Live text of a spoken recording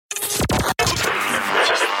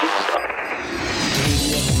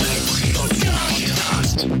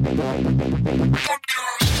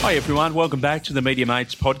Hi everyone, welcome back to the Media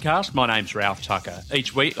Mates podcast. My name's Ralph Tucker.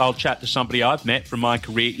 Each week I'll chat to somebody I've met from my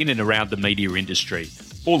career in and around the media industry.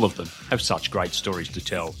 All of them have such great stories to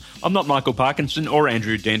tell. I'm not Michael Parkinson or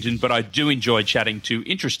Andrew Denton, but I do enjoy chatting to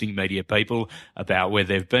interesting media people about where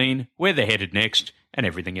they've been, where they're headed next, and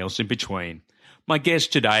everything else in between. My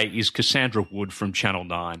guest today is Cassandra Wood from Channel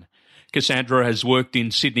 9. Cassandra has worked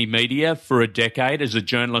in Sydney media for a decade as a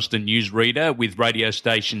journalist and newsreader with radio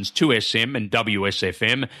stations 2SM and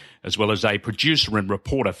WSFM, as well as a producer and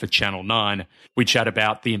reporter for Channel 9. We chat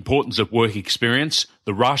about the importance of work experience,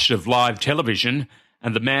 the rush of live television,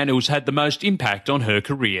 and the man who's had the most impact on her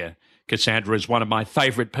career. Cassandra is one of my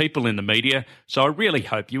favourite people in the media, so I really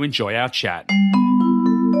hope you enjoy our chat.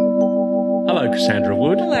 Hello, Cassandra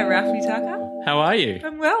Wood. Hello, Ralphie Tucker. How are you?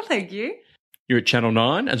 I'm well, thank you. You're at Channel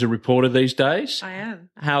 9 as a reporter these days? I am.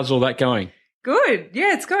 How's all that going? Good.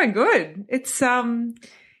 Yeah, it's going good. It's,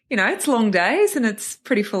 it's long days and it's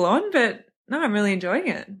pretty full on, but no, I'm really enjoying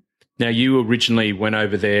it. Now, you originally went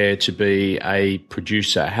over there to be a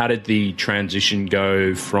producer. How did the transition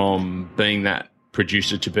go from being that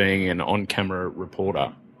producer to being an on-camera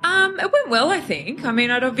reporter? It went well, I think. I mean,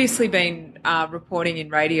 I'd obviously been reporting in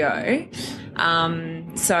radio,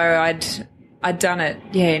 so I'd done it,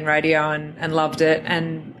 in radio and loved it.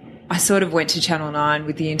 And I sort of went to Channel 9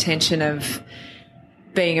 with the intention of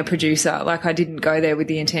being a producer. Like, I didn't go there with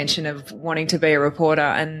the intention of wanting to be a reporter.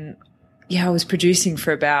 And, I was producing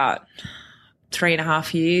for about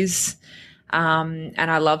 3.5 years, and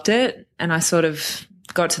I loved it. And I sort of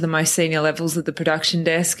got to the most senior levels of the production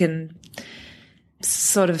desk and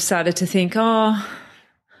sort of started to think, I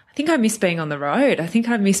think I miss being on the road. I think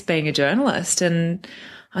I miss being a journalist. And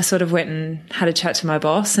I sort of went and had a chat to my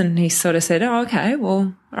boss and he sort of said, okay,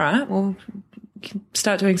 well, all right, well,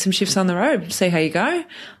 start doing some shifts on the road, see how you go.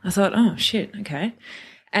 I thought, oh, shit, okay.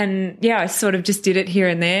 And, I sort of just did it here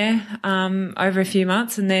and there over a few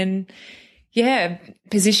months and then,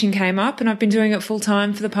 position came up and I've been doing it full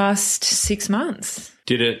time for the past 6 months.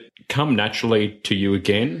 Did it come naturally to you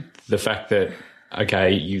again, the fact that,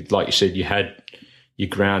 okay, like you said, you had your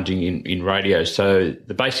grounding in radio. So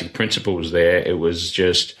the basic principles there, it was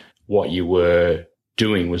just what you were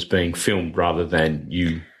doing was being filmed rather than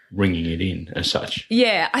you ringing it in as such.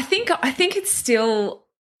 Yeah, I think it's still,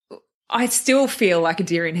 I still feel like a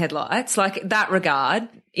deer in headlights. Like in that regard,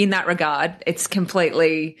 it's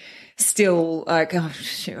completely still like, oh,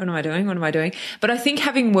 shit, what am I doing? But I think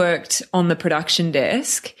having worked on the production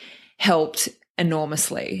desk helped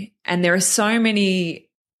enormously. And there are so many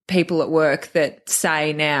people at work that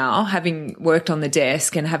say now, having worked on the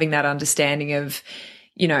desk and having that understanding of,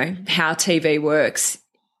 how TV works,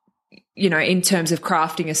 in terms of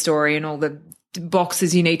crafting a story and all the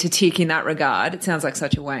boxes you need to tick in that regard. It sounds like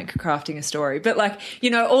such a wank, crafting a story. But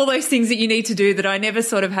all those things that you need to do that I never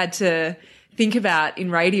sort of had to think about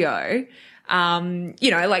in radio.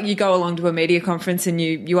 Like you go along to a media conference and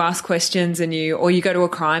you ask questions or you go to a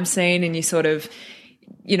crime scene and you sort of,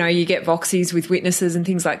 you get voxies with witnesses and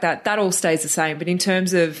things like that. That all stays the same. But in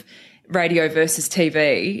terms of radio versus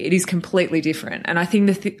TV, it is completely different. And I think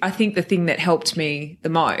the thing that helped me the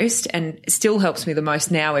most and still helps me the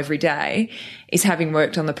most now every day is having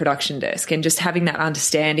worked on the production desk and just having that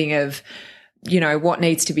understanding of, what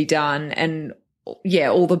needs to be done and,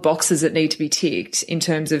 all the boxes that need to be ticked in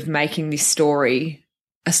terms of making this story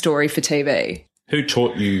a story for TV. Who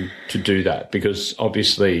taught you to do that? Because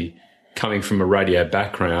obviously, coming from a radio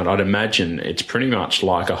background, I'd imagine it's pretty much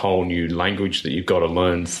like a whole new language that you've got to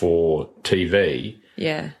learn for TV.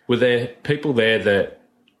 Yeah. Were there people there that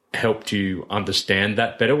helped you understand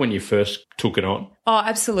that better when you first took it on? Oh,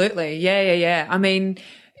 absolutely. Yeah. I mean,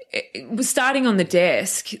 it was starting on the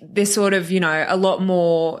desk, there's sort of, a lot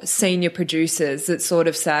more senior producers that sort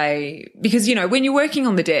of say, because, when you're working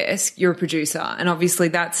on the desk, you're a producer and obviously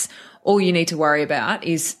that's all you need to worry about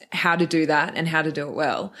is how to do that and how to do it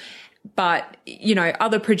well. But,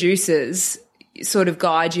 other producers sort of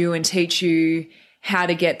guide you and teach you how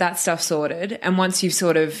to get that stuff sorted. And once you've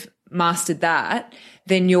sort of mastered that,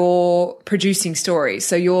 then you're producing stories.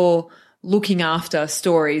 So you're looking after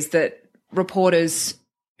stories that reporters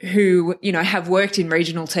who, have worked in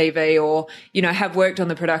regional TV or, have worked on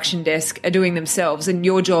the production desk are doing themselves. And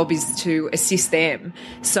your job is to assist them.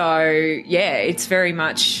 So, it's very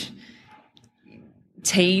much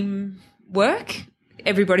team work.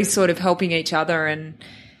 Everybody's sort of helping each other and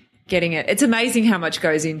getting it. It's amazing how much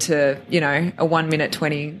goes into, a 1 minute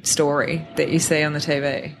 20 story that you see on the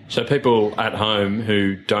TV. So people at home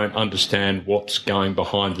who don't understand what's going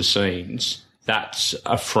behind the scenes, that's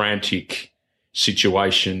a frantic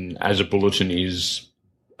situation as a bulletin is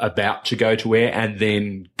about to go to air and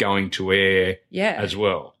then going to air as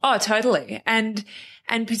well. Oh, totally. And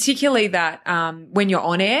particularly that when you're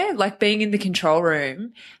on air, like being in the control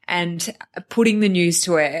room and putting the news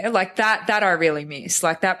to air, like that I really miss.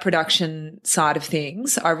 Like that production side of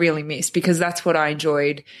things I really miss, because that's what I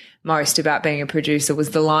enjoyed most about being a producer,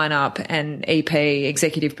 was the lineup and EP,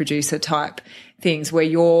 executive producer type things, where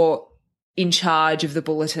you're in charge of the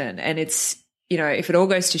bulletin, and it's, you know, if it all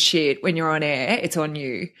goes to shit when you're on air, it's on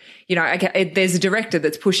you. You know, there's a director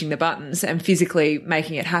that's pushing the buttons and physically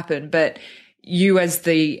making it happen, but you as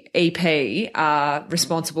the EP are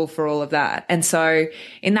responsible for all of that. And so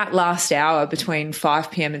in that last hour between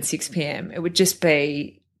 5 p.m. and 6 p.m., it would just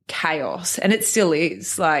be chaos. And it still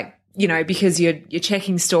is, like, you know, because you're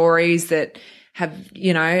checking stories that have,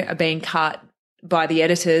 you know, are being cut by the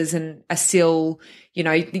editors and are still, you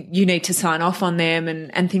know, you need to sign off on them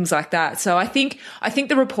and things like that. So I think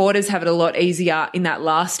the reporters have it a lot easier in that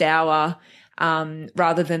last hour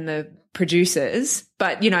rather than the producers.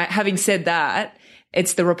 But, you know, having said that,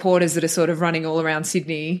 it's the reporters that are sort of running all around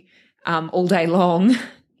Sydney all day long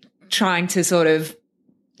trying to sort of,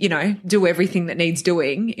 you know, do everything that needs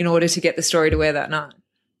doing in order to get the story to air that night.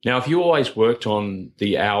 Now, have you always worked on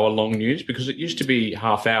the hour-long news? Because it used to be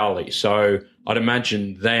half-hourly. So I'd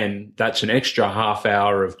imagine then that's an extra half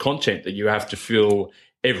hour of content that you have to fill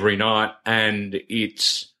every night, and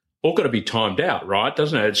it's all got to be timed out, right?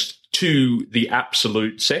 Doesn't it? It's to the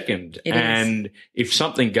absolute second. And if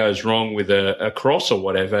something goes wrong with a cross or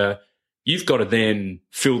whatever, you've got to then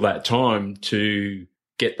fill that time to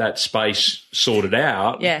get that space sorted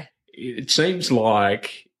out. Yeah. It seems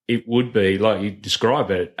like it would be, like you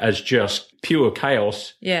describe it, as just pure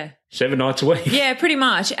chaos. Yeah. 7 nights a week. Yeah, pretty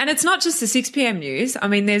much. And it's not just the 6 p.m. news. I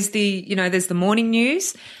mean, there's the morning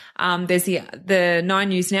news. There's the 9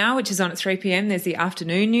 News Now, which is on at 3 p.m. There's the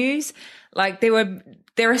afternoon news. Like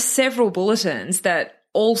there are several bulletins that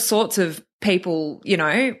all sorts of people, you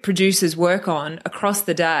know, producers work on across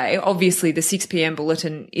the day. Obviously, the 6 p.m.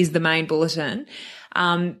 bulletin is the main bulletin.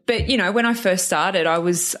 But, you know, when I first started, I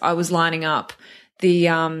was lining up the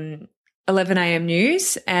 11 a.m.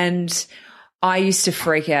 news, and I used to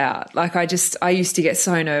freak out. Like I used to get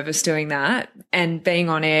so nervous doing that and being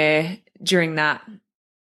on air during that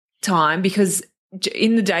time, because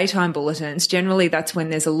in the daytime bulletins, generally that's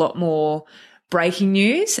when there's a lot more breaking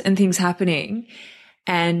news and things happening.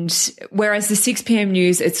 And whereas the 6 p.m.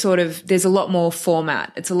 news, it's sort of, there's a lot more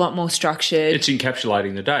format. It's a lot more structured. It's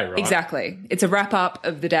encapsulating the day, right? Exactly. It's a wrap up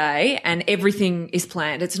of the day and everything is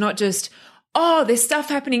planned. It's not just, oh, there's stuff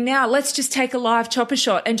happening now. Let's just take a live chopper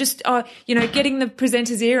shot and just, you know, getting the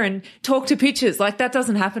presenter's ear and talk to pictures. Like that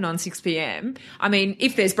doesn't happen on 6 p.m. I mean,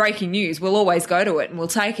 if there's breaking news, we'll always go to it and we'll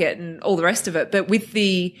take it and all the rest of it. But with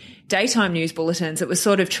the daytime news bulletins, it was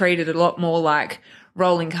sort of treated a lot more like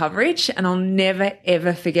rolling coverage. And I'll never,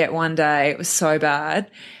 ever forget one day. It was so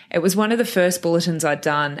bad. It was one of the first bulletins I'd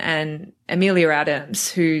done, and Amelia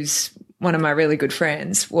Adams, who's one of my really good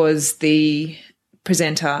friends, was the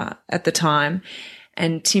presenter at the time,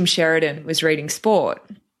 and Tim Sheridan was reading sport.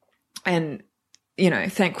 And, you know,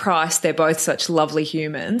 thank Christ they're both such lovely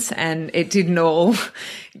humans, and it didn't all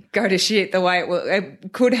go to shit the way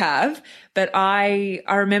it could have. But I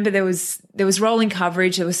remember there was rolling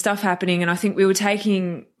coverage, there was stuff happening, and I think we were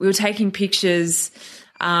taking pictures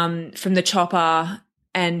from the chopper,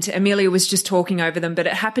 and Amelia was just talking over them, but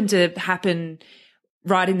it happened to happen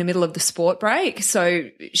right in the middle of the sport break. So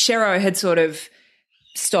Shero had sort of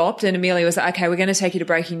stopped and Amelia was like, okay, we're going to take you to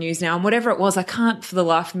breaking news now. And whatever it was, I can't for the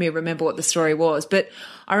life of me remember what the story was. But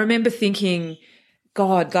I remember thinking,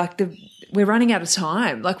 God, like we're running out of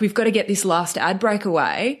time. Like we've got to get this last ad break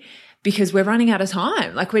away because we're running out of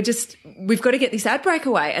time. Like we've got to get this ad break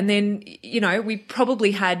away. And then, you know, we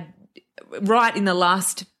probably had right in the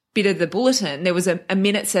last bit of the bulletin, there was a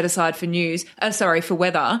minute set aside for for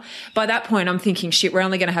weather. By that point, I'm thinking, shit, we're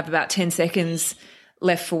only going to have about 10 seconds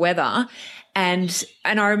left for weather. And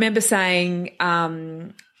I remember saying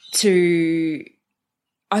I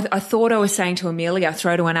thought I was saying to Amelia,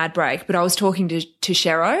 throw to an ad break, but I was talking to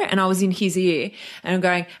Shero and I was in his ear and I'm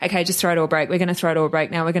going, okay, just throw to a break. We're going to throw to a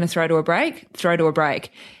break now. We're going to throw to a break, throw to a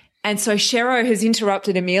break. And so Shero has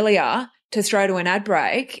interrupted Amelia to throw to an ad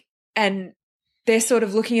break, and they're sort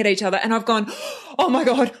of looking at each other, and I've gone, oh my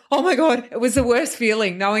God. It was the worst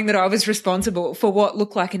feeling knowing that I was responsible for what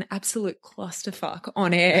looked like an absolute clusterfuck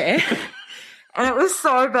on air. And it was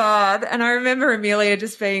so bad. And I remember Amelia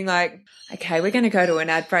just being like, okay, we're going to go to an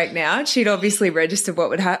ad break now. And she'd obviously registered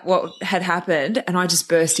what had happened. And I just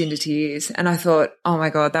burst into tears. And I thought, oh my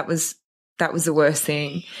God, that was the worst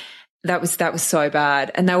thing. That was so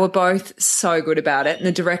bad. And they were both so good about it. And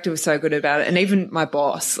the director was so good about it. And even my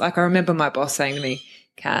boss, like I remember my boss saying to me,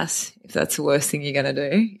 Cass, if that's the worst thing you're going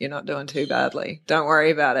to do, you're not doing too badly. Don't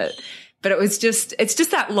worry about it. But it's just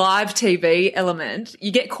that live TV element.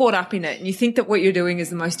 You get caught up in it and you think that what you're doing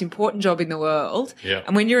is the most important job in the world. Yeah.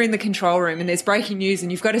 And when you're in the control room and there's breaking news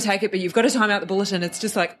and you've got to take it, but you've got to time out the bulletin, it's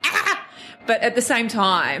just like, ah! But at the same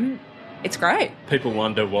time, it's great. People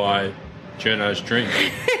wonder why journos drink.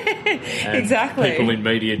 And exactly. People in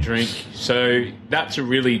media drink. So that's a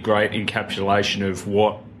really great encapsulation of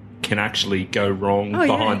what can actually go wrong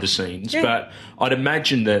behind the scenes. Yeah. But I'd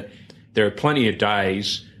imagine that there are plenty of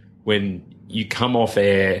days when you come off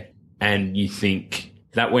air and you think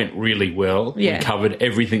that went really well. Yeah. We covered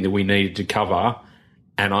everything that we needed to cover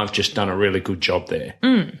and I've just done a really good job there.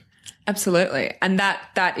 Absolutely. And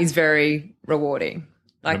that is very rewarding.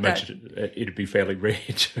 Like I imagine it'd be fairly rare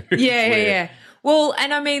too. Yeah. Well,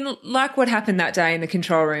 and I mean, like what happened that day in the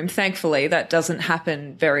control room, thankfully that doesn't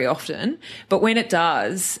happen very often. But when it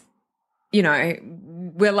does, you know,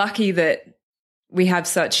 we're lucky that we have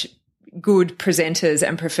such good presenters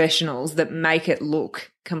and professionals that make it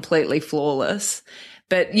look completely flawless.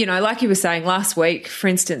 But, you know, like you were saying last week, for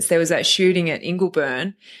instance, there was that shooting at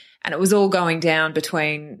Ingleburn and it was all going down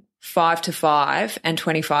between 5 to 5 and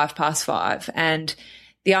 25 past 5. And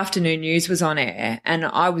the afternoon news was on air and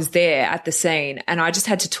I was there at the scene and I just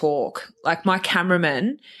had to talk. Like my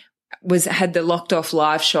cameraman had the locked off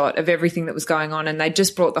live shot of everything that was going on and they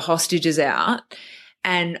just brought the hostages out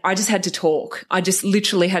and I just had to talk. I just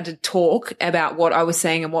literally had to talk about what I was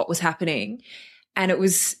seeing and what was happening. And it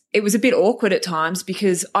was a bit awkward at times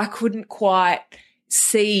because I couldn't quite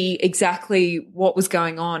see exactly what was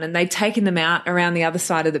going on and they'd taken them out around the other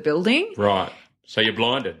side of the building. Right. So you're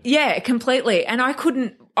blinded? Yeah, completely. And I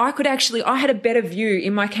had a better view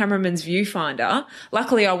in my cameraman's viewfinder.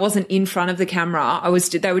 Luckily, I wasn't in front of the camera.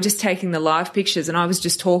 They were just taking the live pictures and I was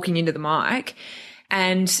just talking into the mic.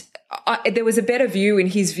 And there was a better view in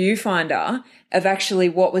his viewfinder of actually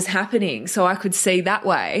what was happening. So I could see that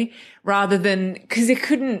way rather than, because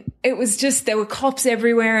it was just, there were cops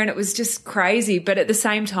everywhere and it was just crazy. But at the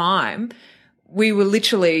same time, we were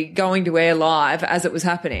literally going to air live as it was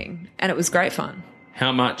happening and it was great fun.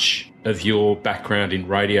 How much of your background in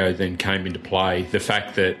radio then came into play? The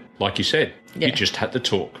fact that, like you said, you just had to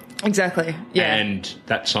talk. Exactly, yeah. And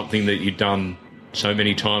that's something that you'd done so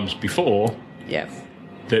many times before. Yeah.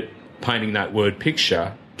 That painting that word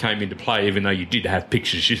picture came into play even though you did have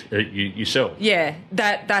pictures yourself. Yeah,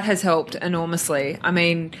 that has helped enormously. I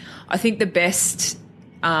mean, I think the best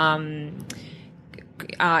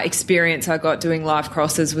experience I got doing live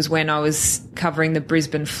crosses was when I was covering the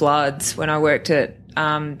Brisbane floods when I worked at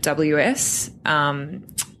WS, the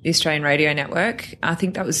Australian Radio Network. I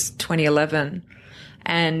think that was 2011.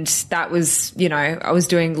 And that was, you know, I was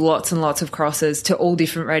doing lots and lots of crosses to all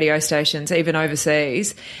different radio stations, even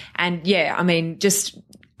overseas. And yeah, I mean, just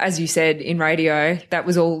as you said in radio, that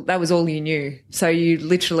was all you knew. So you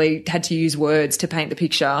literally had to use words to paint the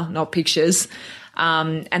picture, not pictures.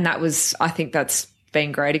 And I think that's been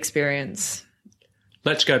a great experience.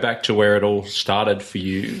 Let's go back to where it all started for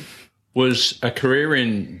you. Was a career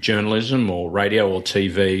in journalism or radio or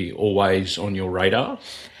TV always on your radar?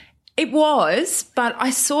 It was, but I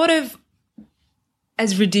sort of,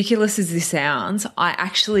 as ridiculous as this sounds, I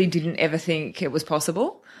actually didn't ever think it was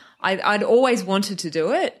possible. I'd always wanted to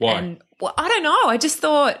do it. Why? And, well, I don't know. I just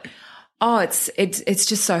thought, it's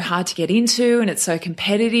just so hard to get into and it's so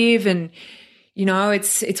competitive and, you know,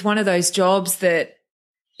 it's one of those jobs that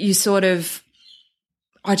you sort of,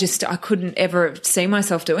 I couldn't ever see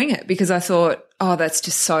myself doing it because I thought, that's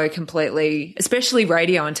just so completely, especially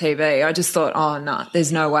radio and TV. I just thought, no,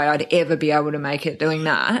 there's no way I'd ever be able to make it doing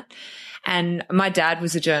that. And my dad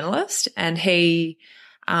was a journalist and he,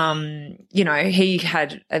 you know, he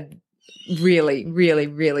had a really, really,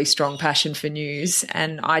 really strong passion for news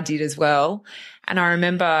and I did as well. And I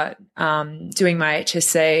remember doing my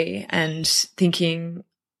HSC and thinking,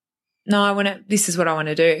 no, this is what I want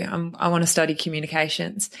to do. I want to study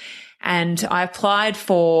communications. And I applied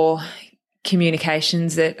for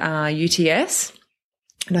communications at UTS.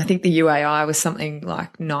 And I think the UAI was something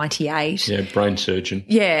like 98. Yeah, brain surgeon.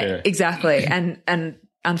 Yeah. Exactly. And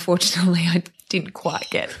unfortunately I didn't quite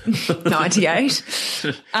get 98.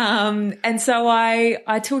 And so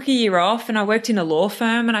I took a year off and I worked in a law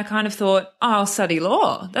firm and I kind of thought, I'll study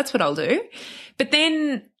law. That's what I'll do. But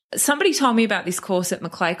then somebody told me about this course at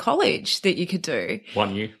Macleay College that you could do.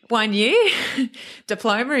 1 year. 1 year,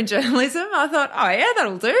 diploma in journalism. I thought, yeah,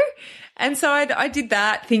 that'll do. And so I did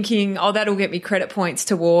that thinking, that'll get me credit points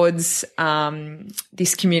towards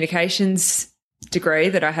this communications degree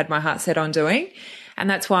that I had my heart set on doing. And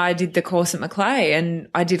that's why I did the course at Macleay, and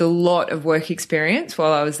I did a lot of work experience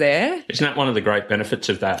while I was there. Isn't that one of the great benefits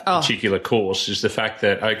of that particular course is the fact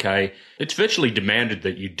that, okay, it's virtually demanded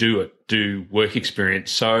that you do work experience.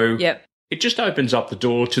 So it just opens up the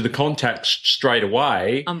door to the contacts straight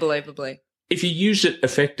away. Unbelievably. If you use it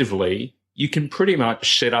effectively, you can pretty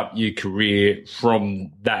much set up your career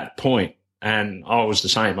from that point. And I was the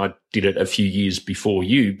same. I did it a few years before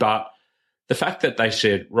you, but the fact that they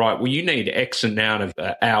said, right, well, you need X amount of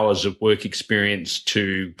hours of work experience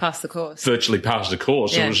to pass the course, virtually pass the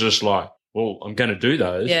course. It was just like, well, I'm going to do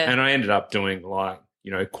those. Yeah. And I ended up doing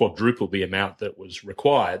quadruple the amount that was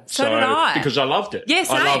required. So did I. Because I loved it. Yes,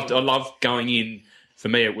 I loved going in. For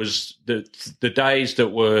me, it was the days that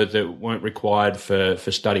weren't required for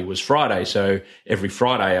study was Friday. So every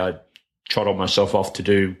Friday I trotted myself off to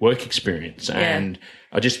do work experience, and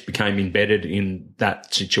I just became embedded in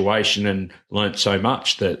that situation and learnt so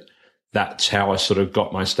much that's how I sort of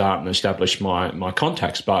got my start and established my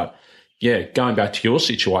contacts. But yeah, going back to your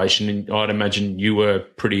situation, I'd imagine you were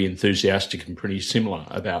pretty enthusiastic and pretty similar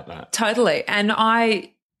about that. Totally. And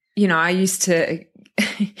I used to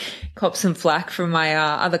cop some flack from my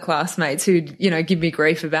other classmates who'd, give me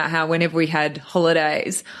grief about how whenever we had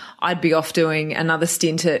holidays, I'd be off doing another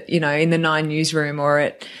stint at, in the Nine newsroom or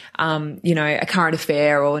at, a current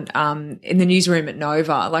affair or in the newsroom at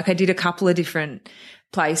Nova. Like I did a couple of different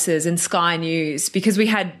places and Sky News because we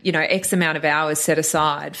had, X amount of hours set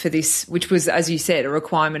aside for this, which was, as you said, a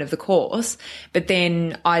requirement of the course. But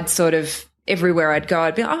then I'd sort of, everywhere I'd go,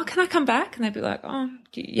 I'd be like, oh, can I come back? And they'd be like, oh,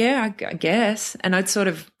 yeah, I guess. And I'd sort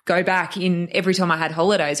of go back in every time I had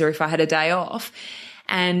holidays or if I had a day off.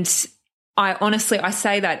 And I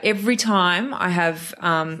say that every time I have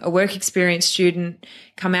a work experience student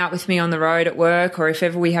come out with me on the road at work, or if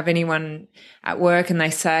ever we have anyone at work and they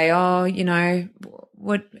say, oh,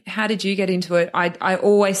 how did you get into it? I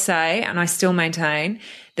always say, and I still maintain,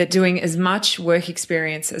 that doing as much work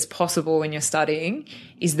experience as possible when you're studying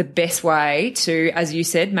is the best way to, as you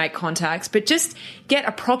said, make contacts, but just get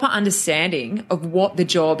a proper understanding of what the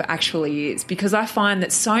job actually is. Because I find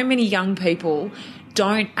that so many young people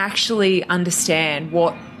don't actually understand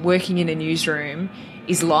what working in a newsroom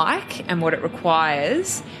is like and what it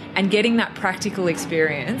requires, and getting that practical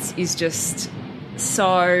experience is just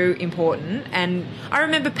so important. And I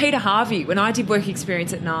remember Peter Harvey, when I did work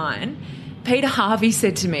experience at Nine, Peter Harvey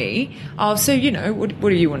said to me, oh, so, what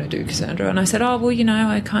do you want to do, Cassandra? And I said, oh, well,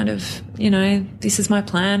 I kind of, this is my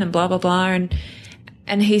plan and blah, blah, blah.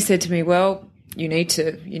 And he said to me, well, you need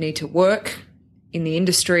to work in the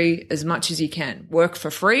industry as much as you can. Work for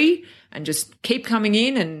free and just keep coming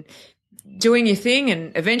in and doing your thing,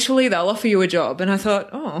 and eventually they'll offer you a job. And I thought,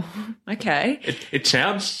 oh, okay. It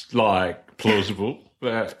sounds like plausible.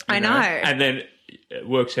 But, I know. And then it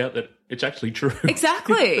works out that it's actually true.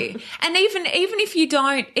 Exactly. And even if you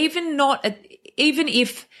don't, even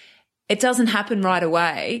if it doesn't happen right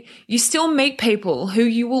away, you still meet people who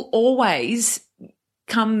you will always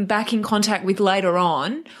come back in contact with later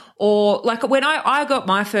on. Or like when I got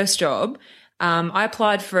my first job, I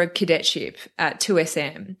applied for a cadetship at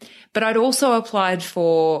 2SM, but I'd also applied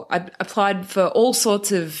for all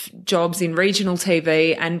sorts of jobs in regional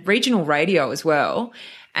TV and regional radio as well,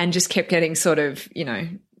 and just kept getting sort of,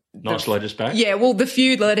 nice letters back. Yeah, well, the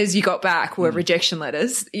few letters you got back were rejection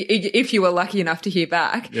letters, if you were lucky enough to hear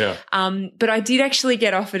back. Yeah. But I did actually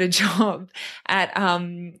get offered a job at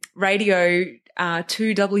Radio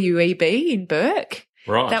 2WEB in Burke.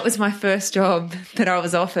 Right. That was my first job that I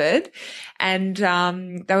was offered. And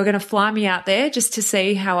they were going to fly me out there just to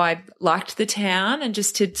see how I liked the town and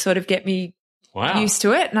just to sort of get me used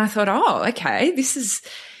to it. And I thought, oh, okay, this is,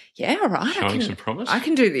 all right. Showing some promise. I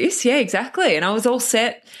can do this. Yeah, exactly. And I was all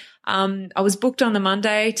set. I was booked on the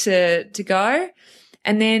Monday to go.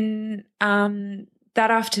 And then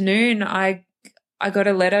that afternoon I got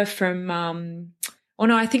a letter from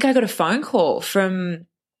I think I got a phone call from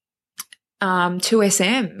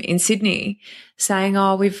 2SM in Sydney saying,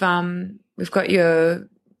 oh, we've got your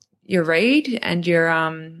read and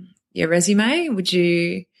your resume. Would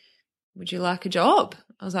you like a job?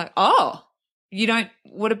 I was like, oh, I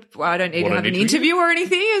don't need to have an interview or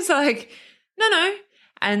anything. It's like, no.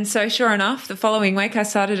 And so sure enough, the following week I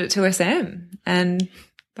started at 2SM, and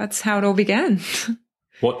that's how it all began.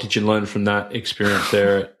 What did you learn from that experience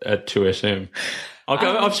there at 2SM?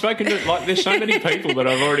 I've spoken to, there's so many people that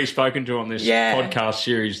I've already spoken to on this podcast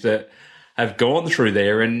series that have gone through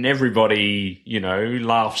there, and everybody,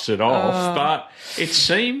 laughs it off. But it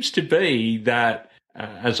seems to be that,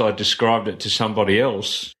 as I described it to somebody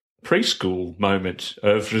else, preschool moment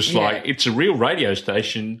of just it's a real radio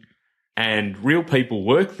station and real people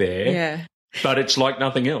work there. Yeah. But it's like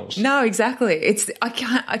nothing else. No, exactly. I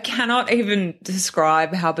cannot even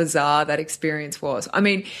describe how bizarre that experience was. I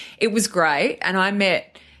mean, it was great, and I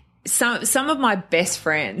met some of my best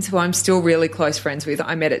friends who I'm still really close friends with.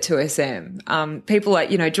 I met at 2SM. People like,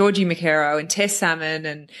 Georgie McCarrow and Tess Salmon,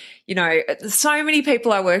 and, so many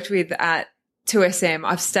people I worked with at 2SM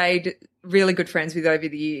I've stayed really good friends with over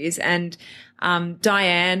the years. And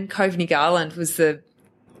Diane Coveney Garland was the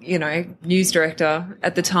news director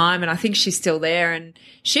at the time, and I think she's still there, and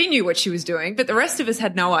she knew what she was doing, but the rest of us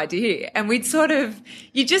had no idea. And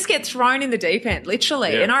you just get thrown in the deep end,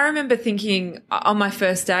 literally. Yeah. And I remember thinking on my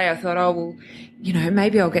first day, I thought, oh, well,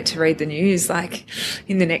 maybe I'll get to read the news like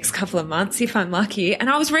in the next couple of months if I'm lucky. And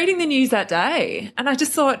I was reading the news that day, and I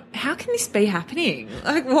just thought, how can this be happening?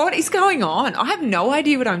 Like, what is going on? I have no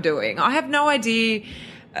idea what I'm doing. I have no idea.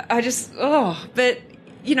 But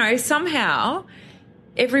somehow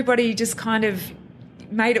everybody just kind of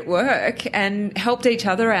made it work and helped each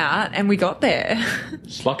other out, and we got there.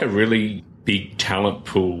 It's like a really big talent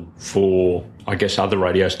pool for, I guess, other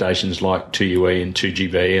radio stations like 2UE and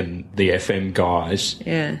 2GB and the FM guys.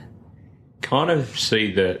 Yeah. Kind of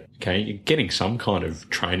see that, okay, you're getting some kind of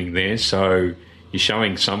training there, so you're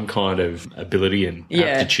showing some kind of ability and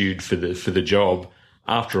aptitude for the job.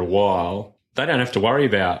 After a while, they don't have to worry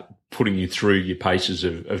about putting you through your paces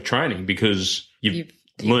of training because you've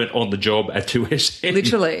learnt on the job at 2SM.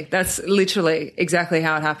 Literally. That's literally exactly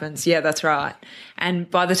how it happens. Yeah, that's right.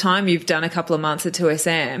 And by the time you've done a couple of months at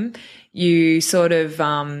 2SM, you sort of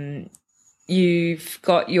you've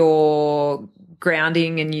got your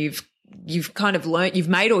grounding, and you've kind of learnt, you've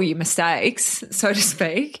made all your mistakes, so to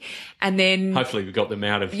speak, and then hopefully you've got them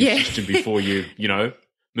out of your system before you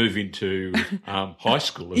move into high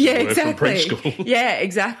school, as it were, exactly. from preschool. Yeah,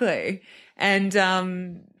 exactly. And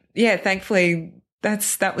thankfully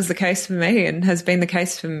that was the case for me, and has been the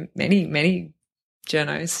case for many, many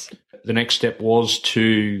journos. The next step was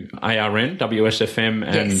to ARN, WSFM,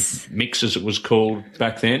 and Mix, as it was called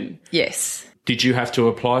back then. Yes. Did you have to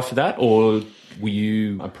apply for that, or were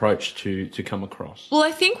you approached to come across? Well,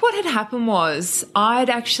 I think what had happened was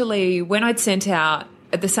when I'd sent out,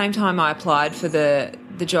 at the same time I applied for the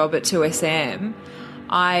job at 2SM,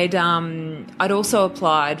 I'd also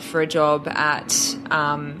applied for a job at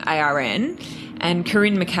ARN, and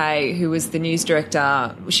Corinne McKay, who was the news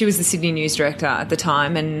director, she was the Sydney news director at the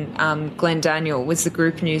time, and Glenn Daniel was the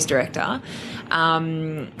group news director.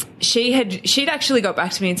 She'd actually got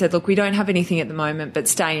back to me and said, look, we don't have anything at the moment, but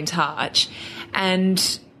stay in touch.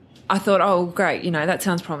 And I thought, oh, great, that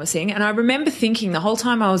sounds promising. And I remember thinking the whole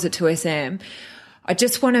time I was at 2SM, I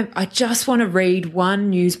just want to read one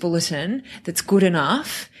news bulletin that's good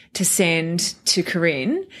enough to send to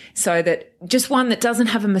Corinne, so that just one that doesn't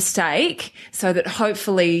have a mistake, so that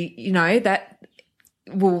hopefully, that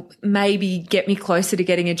will maybe get me closer to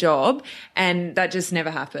getting a job. And that just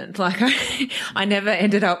never happened. Like I never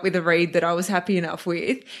ended up with a read that I was happy enough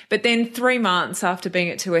with. But then 3 months after being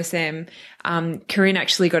at 2SM, Corinne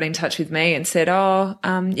actually got in touch with me and said,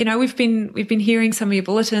 we've been hearing some of your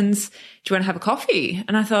bulletins. Do you want to have a coffee?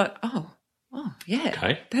 And I thought, oh yeah,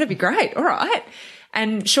 okay, that'd be great. All right.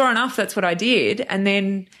 And sure enough, that's what I did. And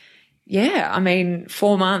then,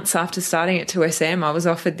 4 months after starting at 2SM, I was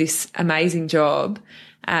offered this amazing job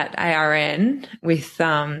at ARN with,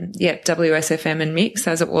 WSFM and Mix,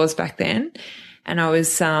 as it was back then. And I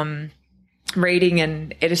was reading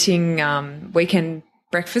and editing weekend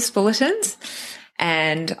breakfast bulletins,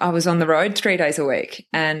 and I was on the road 3 days a week,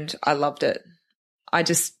 and I loved it. I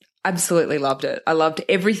just absolutely loved it. I loved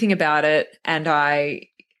everything about it. And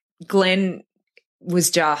Glenn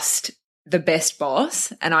was just the best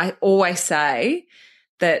boss. And I always say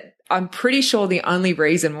that I'm pretty sure the only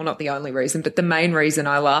reason, well, not the only reason, but the main reason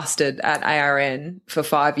I lasted at ARN for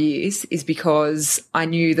 5 years is because I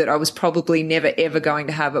knew that I was probably never, ever going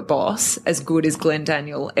to have a boss as good as Glenn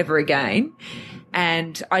Daniel ever again.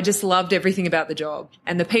 And I just loved everything about the job.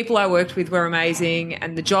 And the people I worked with were amazing,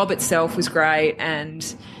 and the job itself was great.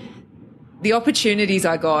 And the opportunities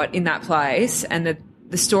I got in that place, and the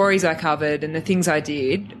stories I covered and the things I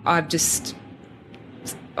did, it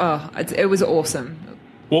was awesome.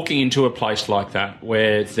 Walking into a place like that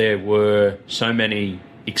where there were so many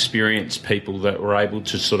experienced people that were able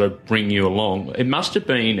to sort of bring you along, it must have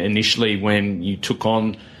been initially when you took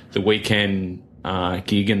on the weekend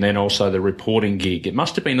gig and then also the reporting gig, it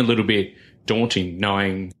must have been a little bit daunting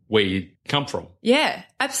knowing where you'd come from. Yeah,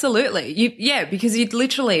 absolutely. Because you'd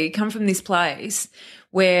literally come from this place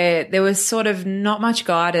where there was sort of not much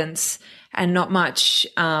guidance and not much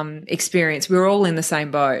experience. We were all in the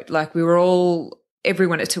same boat. Like, we were all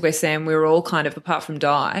everyone at 2SM, we were all kind of, apart from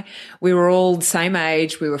Di, we were all the same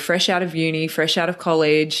age. We were fresh out of uni, fresh out of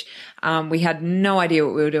college. We had no idea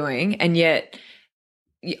what we were doing. And yet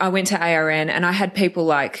I went to ARN and I had people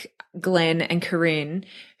like Glenn and Corinne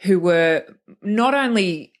who were not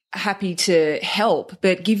only happy to help,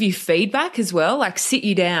 but give you feedback as well, like sit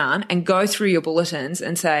you down and go through your bulletins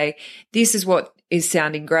and say, this is what is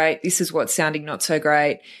sounding great. This is what's sounding not so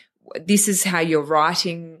great. This is how you're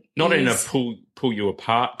writing. Not in a pull you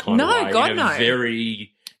apart kind of way. God, in a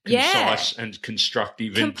very concise and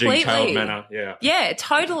constructive and detailed manner. Yeah. Yeah,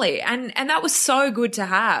 totally. And that was so good to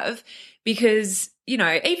have because, you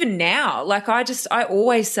know, even now, like I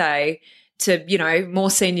always say to, you know, more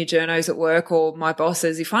senior journos at work or my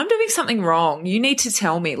bosses, if I'm doing something wrong, you need to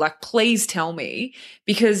tell me, like, please tell me,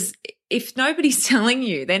 because if nobody's telling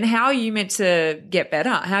you, then how are you meant to get better?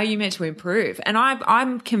 How are you meant to improve? And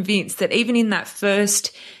I'm convinced that even in that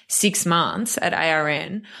first 6 months at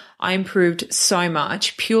ARN, I improved so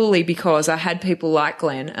much purely because I had people like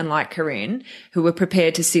Glenn and like Corinne who were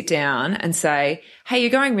prepared to sit down and say, hey, you're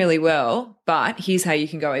going really well, but here's how you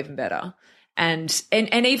can go even better. And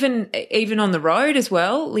even on the road as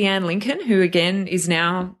well, Leanne Lincoln, who again is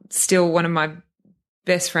now still one of my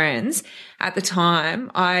best friends. At the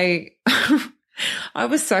time, I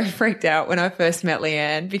was so freaked out when I first met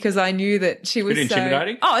Leanne because I knew that she was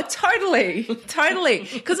intimidating. Oh, totally.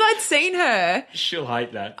 Because I'd seen her. She'll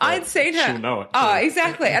hate that. I'd seen her. She'll know it. Oh,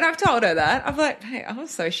 exactly. And I've told her that. I'm like, hey, I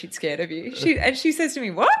was so shit scared of you. She says to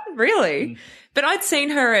me, what? Really? But I'd seen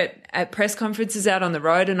her at press conferences out on the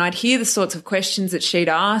road and I'd hear the sorts of questions that she'd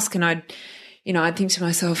ask and I'd think to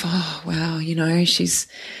myself, oh, wow, you know, she's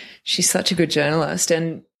such a good journalist.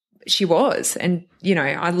 And she was. And, you know,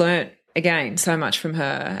 I learnt, again, so much from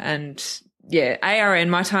her. And, yeah, ARN,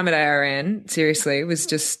 my time at ARN, seriously, was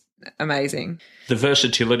just amazing. The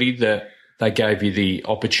versatility that they gave you the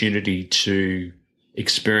opportunity to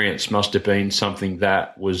experience must have been something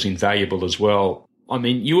that was invaluable as well. I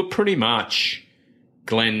mean, you were pretty much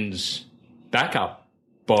Glenn's backup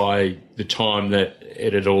by the time that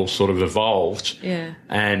it had all sort of evolved. Yeah.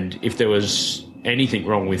 And if there was anything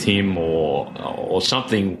wrong with him or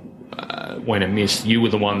something went amiss, you were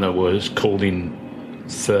the one that was called in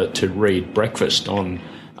to read Breakfast on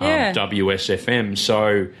WSFM.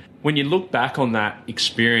 So when you look back on that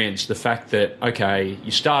experience, the fact that, okay,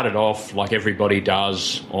 you started off like everybody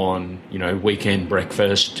does on, you know, weekend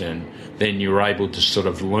breakfast, and then you were able to sort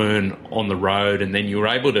of learn on the road, and then you were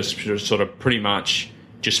able to sort of pretty much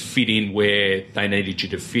just fit in where they needed you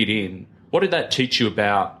to fit in. What did that teach you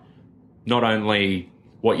about not only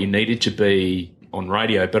what you needed to be on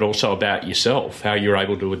radio, but also about yourself, how you're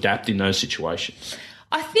able to adapt in those situations?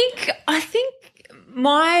 I think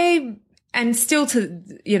and still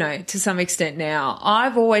to some extent now,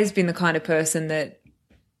 I've always been the kind of person that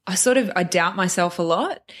I doubt myself a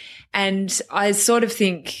lot. And I sort of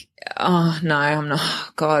think, oh, no, I'm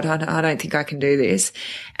not, God, I don't think I can do this.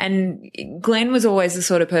 And Glenn was always the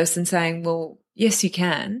sort of person saying, well, yes, you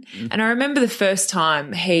can. Mm-hmm. And I remember the first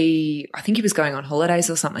time I think he was going on holidays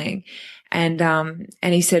or something. And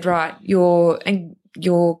he said, right, you're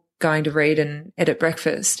going to read and edit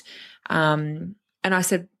Breakfast. And I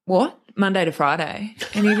said, what? Monday to Friday?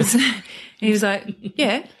 And he was like,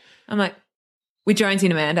 yeah. I'm like, with Jonesy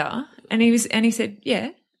and Amanda? And he said, yeah.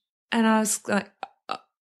 And I was like,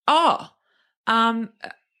 oh, are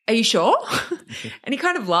you sure? And he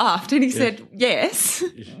kind of laughed and he said, yes,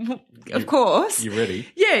 of course. You're ready?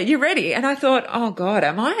 Yeah, you're ready. And I thought, oh, God,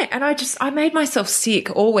 am I? And I made myself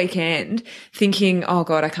sick all weekend thinking, oh,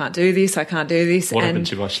 God, I can't do this. What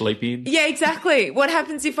happens if I sleep in? Yeah, exactly. What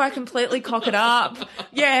happens if I completely cock it up?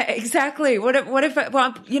 Yeah, exactly. What if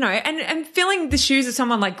and filling the shoes of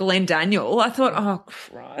someone like Glenn Daniel, I thought, oh,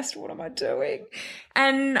 Christ, what am I doing?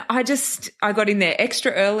 And I got in there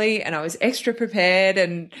extra early and I was extra prepared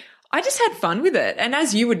and I just had fun with it. And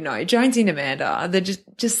as you would know, Jonesy and Amanda, they're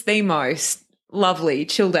just the most lovely,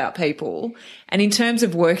 chilled out people. And in terms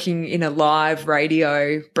of working in a live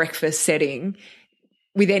radio breakfast setting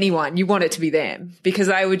with anyone, you want it to be them because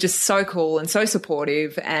they were just so cool and so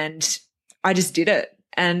supportive, and I just did it.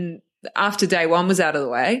 And after day one was out of the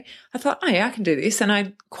way, I thought, oh yeah, I can do this. And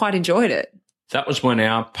I quite enjoyed it. That was when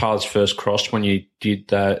our paths first crossed, when you did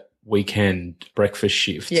that weekend breakfast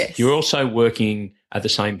shift. Yes. You were also working at the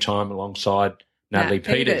same time alongside Natalie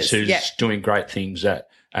Peters, who's doing great things at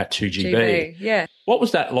 2GB. GB, yeah. What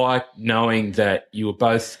was that like, knowing that you were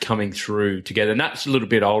both coming through together? And that's a little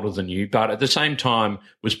bit older than you, but at the same time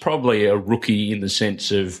was probably a rookie in the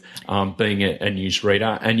sense of being a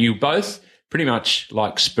newsreader, and you both pretty much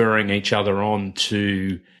like spurring each other on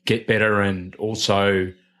to get better and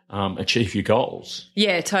also achieve your goals.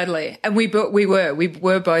 Yeah, totally. And we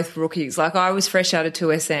were both rookies. Like, I was fresh out of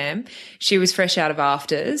 2SM, she was fresh out of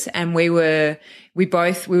afters, and we were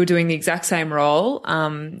doing the exact same role.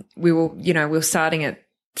 We were starting at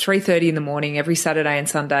 3:30 in the morning every Saturday and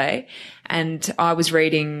Sunday, and I was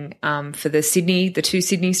reading for the two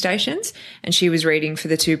Sydney stations, and she was reading for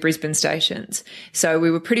the 2 Brisbane stations. So we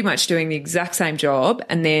were pretty much doing the exact same job,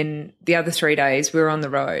 and then the other 3 days we were on the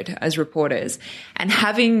road as reporters. And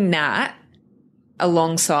having Nat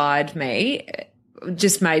alongside me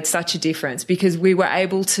just made such a difference, because we were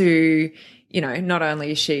able to, not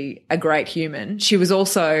only is she a great human, she was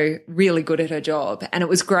also really good at her job, and it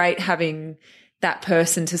was great having that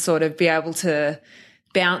person to sort of be able to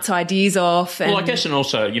bounce ideas off. And, well, I guess, and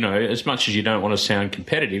also, as much as you don't want to sound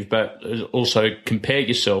competitive, but also compare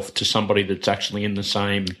yourself to somebody that's actually in the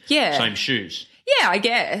same shoes. Yeah, I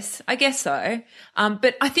guess so.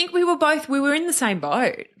 But I think we were in the same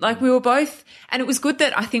boat. Like, we were both, and it was good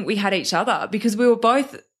that I think we had each other, because we were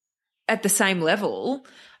both at the same level.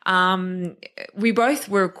 We both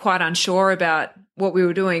were quite unsure about what we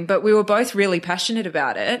were doing, but we were both really passionate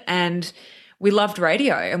about it, and we loved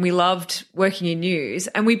radio and we loved working in news,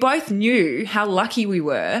 and we both knew how lucky we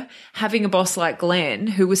were having a boss like Glenn,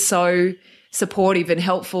 who was so supportive and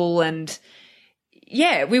helpful. And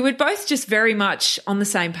yeah, we were both just very much on the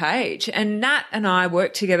same page. And Nat and I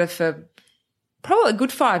worked together for probably a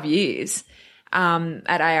good 5 years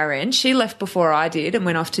at ARN. She left before I did and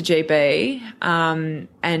went off to GB. And,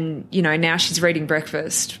 now she's reading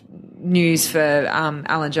breakfast news for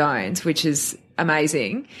Alan Jones, which is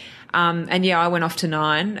amazing. I went off to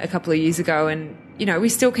Nine a couple of years ago, and, we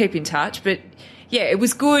still keep in touch. But, yeah, it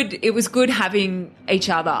was good. It was good having each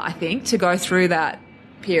other, I think, to go through that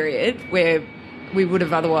period where we would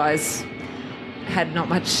have otherwise had not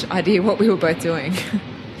much idea what we were both doing.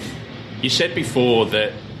 You said before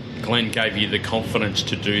that Glenn gave you the confidence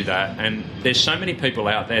to do that, and there's so many people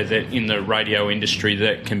out there that in the radio industry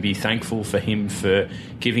that can be thankful for him for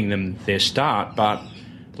giving them their start, but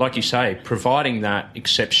like you say, providing that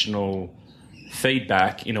exceptional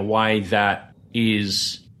feedback in a way that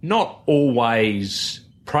is not always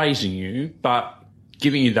praising you, but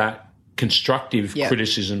giving you that constructive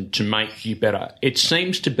criticism to make you better. It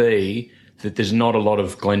seems to be that there's not a lot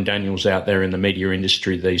of Glenn Daniels out there in the media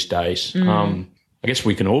industry these days. I guess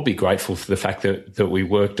we can all be grateful for the fact that we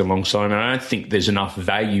worked alongside him. And I don't think there's enough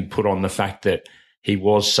value put on the fact that he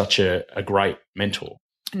was such a great mentor.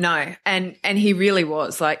 No, and he really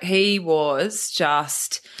was. Like, he was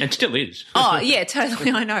just... And still is. Oh, yeah,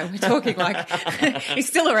 totally. I know. We're talking like he's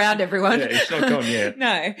still around, everyone. Yeah, he's not gone yet.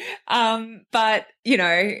 No. But,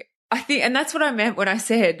 I think, and that's what I meant when I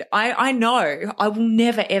said, I know I will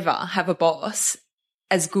never, ever have a boss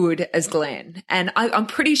as good as Glenn. And I'm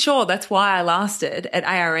pretty sure that's why I lasted at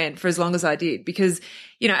ARN for as long as I did, because,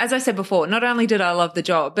 as I said before, not only did I love the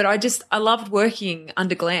job, but I loved working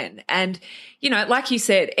under Glenn. And, like you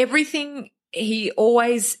said, every bit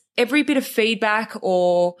of feedback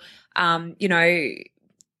or,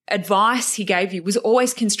 advice he gave you was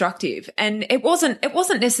always constructive. And it wasn't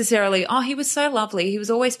necessarily, oh, he was so lovely, he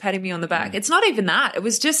was always patting me on the back. It's not even that. It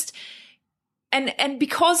was just, and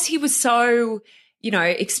because he was so,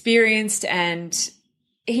 experienced, and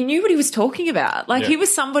he knew what he was talking about. Like, he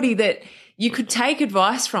was somebody that you could take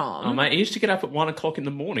advice from. Oh, mate, he used to get up at 1 o'clock in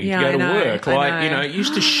the morning to go to work. It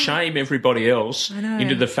used to shame everybody else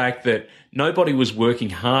into the fact that nobody was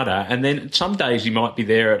working harder. And then some days you might be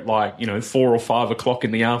there at 4 or 5 o'clock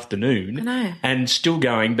in the afternoon and still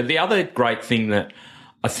going. But the other great thing that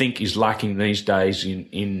I think is lacking these days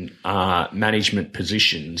in management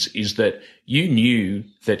positions is that you knew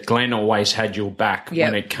that Glenn always had your back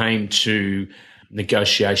when it came to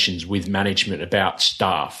negotiations with management about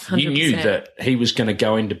staff. 100%. You knew that he was going to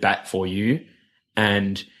go into bat for you,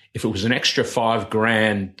 and if it was an extra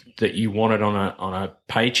 $5,000 that you wanted on a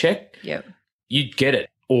paycheck, you'd get it,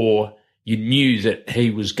 or you knew that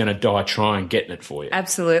he was going to die trying getting it for you.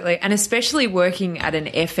 Absolutely, and especially working at an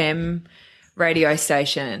FM radio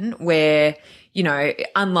station where,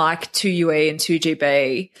 unlike 2UE and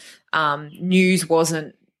 2GB, news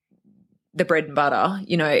wasn't the bread and butter.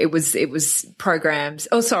 It was programs.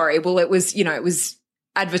 Oh, sorry. Well, it was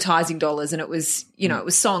advertising dollars, and it was, it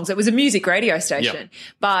was songs. It was a music radio station. Yep.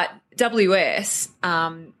 But WS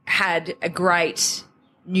had a great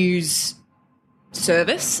news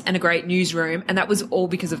service and a great newsroom, and that was all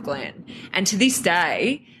because of Glenn. And to this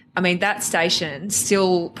day, I mean, that station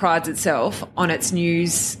still prides itself on its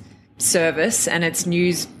news service and its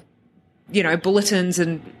news, bulletins,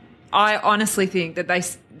 and I honestly think that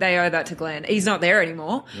they owe that to Glenn. He's not there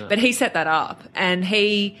anymore, but he set that up, and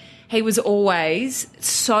he was always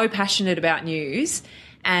so passionate about news.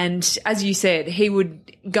 And as you said, he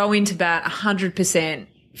would go into bat 100%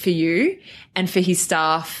 for you and for his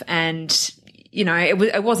staff. And, you know,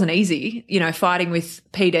 it wasn't easy, you know, fighting with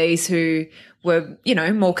PDs who were, you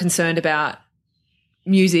know, more concerned about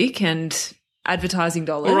music and advertising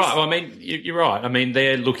dollars. Well, right. Well, I mean, you're right. I mean,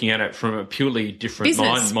 they're looking at it from a purely different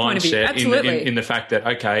mindset in the fact that,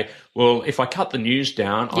 okay, well, if I cut the news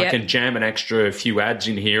down, I can jam an extra few ads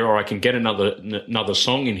in here, or I can get another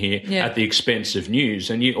song in here at the expense of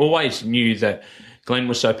news. And you always knew that Glenn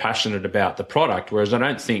was so passionate about the product, whereas I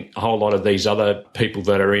don't think a whole lot of these other people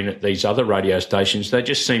that are in at these other radio stations, they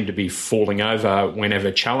just seem to be falling over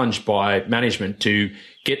whenever challenged by management to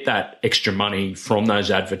get that extra money from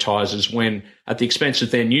those advertisers when at the expense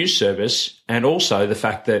of their news service, and also the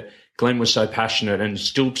fact that Glenn was so passionate and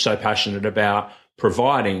still so passionate about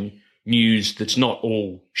providing news that's not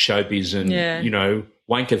all showbiz and, you know,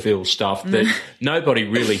 Wankerville stuff that nobody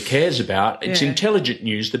really cares about. It's intelligent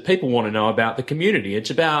news that people want to know about the community. It's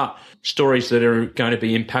about stories that are going to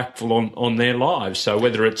be impactful on their lives. So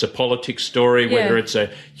whether it's a politics story, whether it's a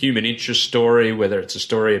human interest story, whether it's a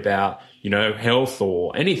story about, you know, health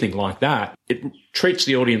or anything like that, it treats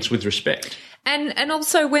the audience with respect. And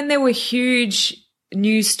also when there were huge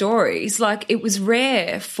news stories, like it was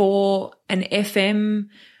rare for an FM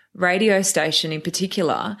radio station in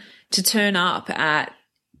particular to turn up at,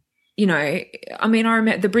 you know, I mean, I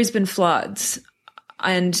remember the Brisbane floods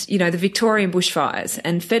and, you know, the Victorian bushfires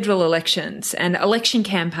and federal elections and election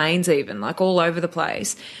campaigns even, like all over the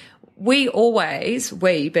place. We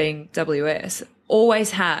being WS,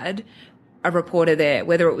 always had a reporter there,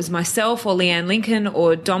 whether it was myself or Leanne Lincoln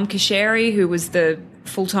or Dom Kasheri, who was the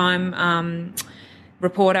full-time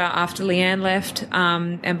reporter after Leanne left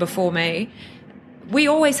and before me. We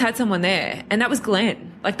always had someone there, and that was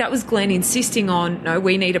Glenn. Like, that was Glenn insisting on, no,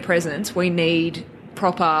 we need a presence. We need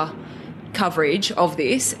proper coverage of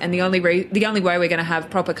this, and the only way we're going to have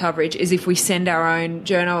proper coverage is if we send our own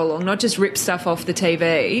journo along, not just rip stuff off the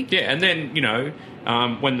TV. Yeah, and then, you know,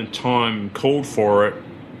 when the time called for it,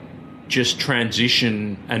 just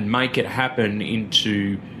transition and make it happen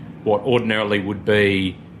into what ordinarily would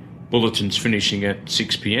be bulletins finishing at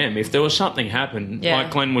 6 p.m. If there was something happen,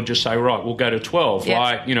 like Glenn would just say, right, we'll go to 12.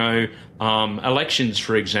 Like, you know, elections,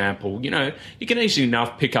 for example, you know, you can easily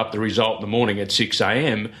enough pick up the result in the morning at 6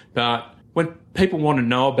 a.m., but when people want to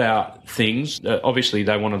know about things, obviously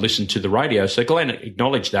they want to listen to the radio. So Glenn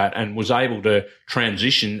acknowledged that and was able to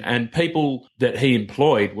transition, and people that he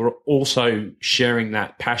employed were also sharing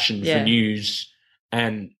that passion for news.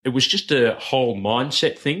 And it was just a whole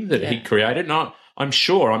mindset thing that he created. And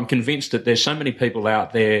I'm convinced that there's so many people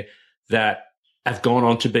out there that have gone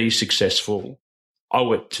on to be successful. I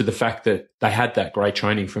owe it to the fact that they had that great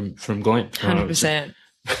training from Glenn. 100%.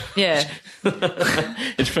 Yeah.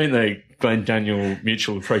 It's been the Glenn Daniel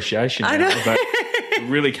Mutual Appreciation I know. Hour, but I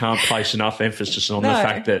really can't place enough emphasis on the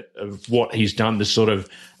fact that of what he's done to sort of,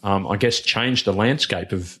 I guess, change the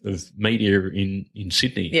landscape of media in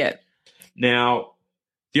Sydney. Yeah. Now,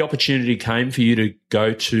 the opportunity came for you to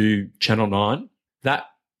go to Channel 9. That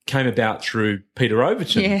came about through Peter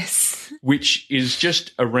Overton. Yes. Which is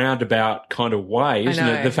just a roundabout kind of way, isn't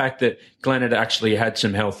it? The fact that Glenn had actually had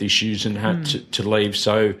some health issues and had to leave.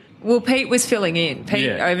 So, well, Pete was filling in. Pete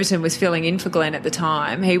Overton was filling in for Glenn at the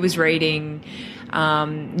time. He was reading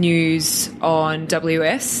news on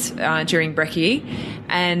WS during Brekkie,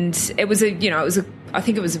 and it was I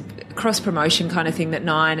think it was a cross-promotion kind of thing that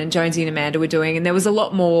Nine and Jonesy and Amanda were doing, and there was a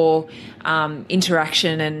lot more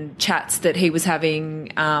interaction and chats that he was having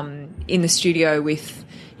in the studio with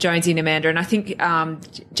Jonesy and Amanda. And I think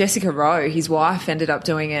Jessica Rowe, his wife, ended up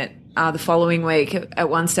doing it the following week at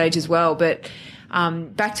one stage as well. But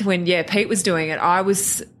back to when, Pete was doing it, I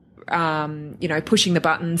was, pushing the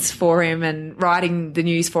buttons for him and writing the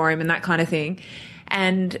news for him and that kind of thing.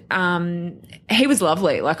 And he was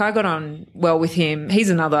lovely. Like, I got on well with him. He's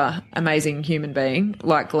another amazing human being,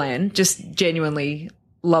 like Glenn, just genuinely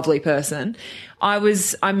lovely person. I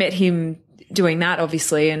met him doing that,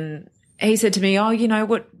 obviously, and he said to me, "Oh, you know,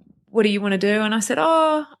 what do you want to do?" And I said,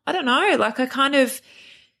 "Oh, I don't know. Like, I kind of,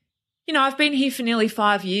 you know, I've been here for nearly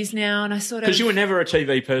 5 years now, and I sort of..." Because you were never a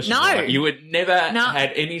TV person. No. Right? You had never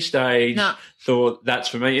had any stage thought, that's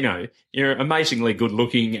for me. You know, you're amazingly good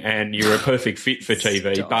looking and you're a perfect fit for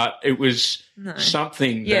TV, but it was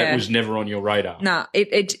something that was never on your radar. No,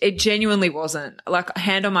 it genuinely wasn't. Like,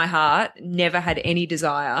 hand on my heart, never had any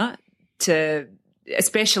desire to,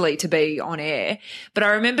 especially to be on air. But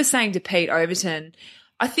I remember saying to Pete Overton,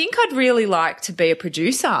 I think I'd really like to be a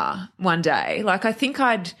producer one day. Like, I think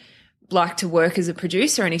I'd like to work as a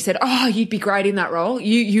producer. And he said, oh, you'd be great in that role.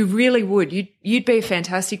 You really would. You'd be a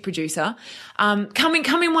fantastic producer. Come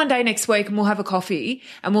in one day next week and we'll have a coffee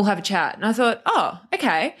and we'll have a chat. And I thought, oh,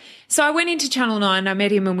 okay. So I went into Channel 9, I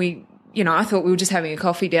met him and I thought we were just having a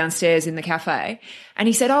coffee downstairs in the cafe. And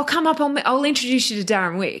he said, oh, come up, I'll introduce you to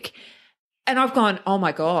Darren Wick. And I've gone, oh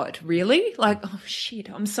my God, really? Like, oh shit,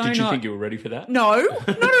 I'm so Did you think you were ready for that? No, not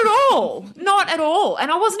at all. Not at all. And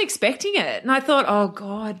I wasn't expecting it. And I thought, oh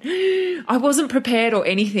God, I wasn't prepared or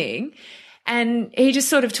anything. And he just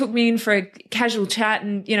sort of took me in for a casual chat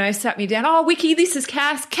and, sat me down. Oh, Wiki, this is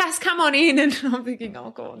Cass. Cass, come on in. And I'm thinking, oh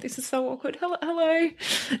God, this is so awkward. Hello.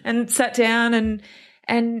 And sat down and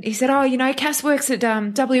he said, oh, Cass works at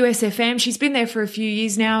WSFM. She's been there for a few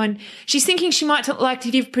years now and she's thinking she might like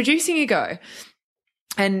to give producing a go.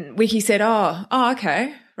 And Wiki said, oh,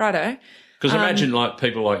 okay, righto. Because imagine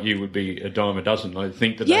people like you would be a dime a dozen. They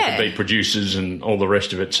think that they could be producers and all the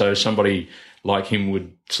rest of it. So somebody like him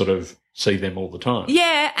would sort of see them all the time.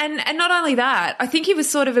 Yeah, and not only that, I think he was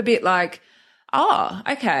sort of a bit like, oh,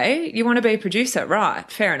 okay, you want to be a producer,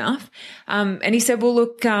 right, fair enough. And he said, well,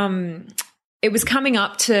 look, it was coming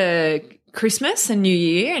up to Christmas and New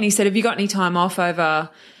Year, and he said, have you got any time off over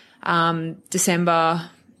December,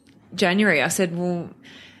 January? I said, well,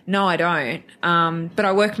 no, I don't, but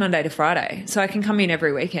I work Monday to Friday, so I can come in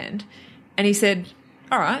every weekend. And he said,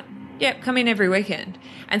 all right, yep, come in every weekend.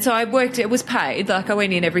 And so I worked, it was paid, like I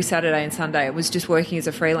went in every Saturday and Sunday. It was just working as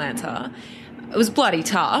a freelancer. It was bloody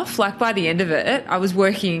tough. Like by the end of it, I was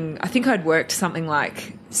working, I think I'd worked something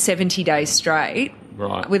like 70 days straight.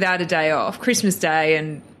 Right. Without a day off, Christmas Day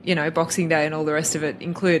and, Boxing Day and all the rest of it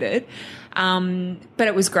included. But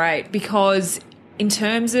it was great because in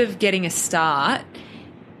terms of getting a start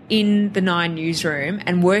in the 9 newsroom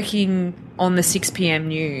and working on the 6 p.m.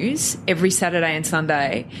 news every Saturday and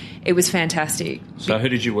Sunday, it was fantastic. So who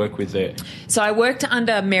did you work with there? So I worked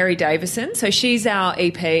under Mary Davison. So she's our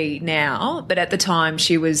EP now, but at the time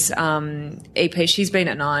she was EP. She's been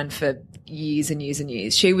at 9 for years and years and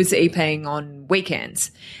years. She was EPing on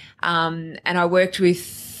weekends. And I worked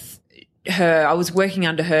with her. I was working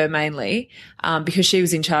under her mainly because she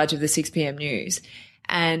was in charge of the 6 p.m. news.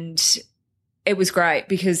 And it was great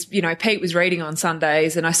because, Pete was reading on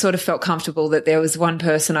Sundays and I sort of felt comfortable that there was one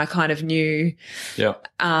person I kind of knew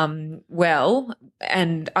well.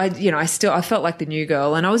 And I felt like the new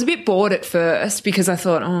girl, and I was a bit bored at first because I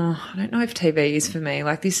thought, oh, I don't know if TV is for me.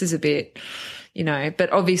 Like this is a bit,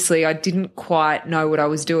 but obviously I didn't quite know what I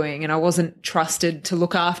was doing and I wasn't trusted to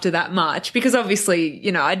look after that much because obviously,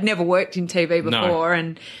 I'd never worked in TV before.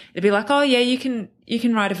 And it'd be like, oh yeah, you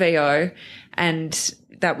can write a VO, and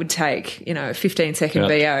that would take, a 15-second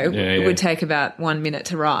VO. It would take about 1 minute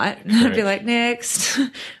to write. I'd be like, next,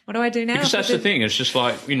 what do I do now? Because that's the thing. It's just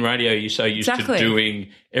like in radio, you're so used to doing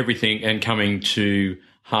everything and coming to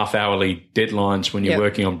half-hourly deadlines when you're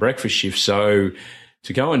working on breakfast shifts. So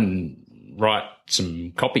to go and write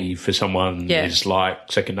some copy for someone is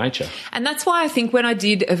like second nature. And that's why I think when I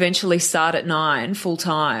did eventually start at 9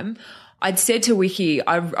 full-time, I'd said to Wiki,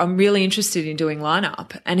 I'm really interested in doing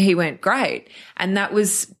lineup. And he went, great. And that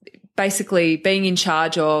was basically being in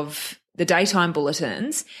charge of the daytime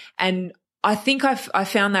bulletins. And I think I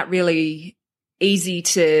found that really easy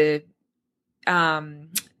to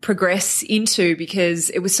progress into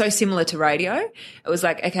because it was so similar to radio. It was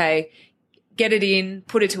like, okay, get it in,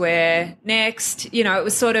 put it to air, next. It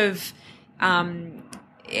was sort of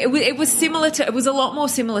it was similar to, it was a lot more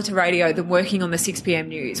similar to radio than working on the 6 p.m.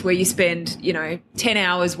 news where you spend, 10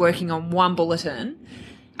 hours working on one bulletin,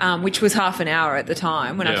 which was half an hour at the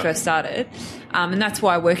time when I first started. And that's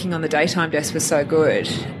why working on the daytime desk was so good,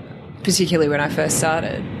 particularly when I first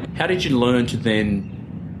started. How did you learn to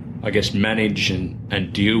then, I guess, manage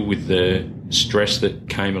and deal with the stress that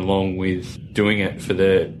came along with doing it for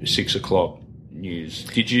the 6 o'clock news?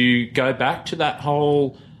 Did you go back to that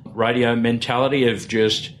whole radio mentality of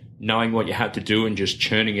just knowing what you had to do and just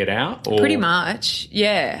churning it out? Or? Pretty much,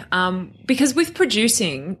 yeah. Because with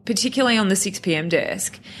producing, particularly on the 6 p.m.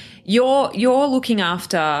 desk, you're looking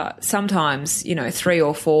after sometimes, 3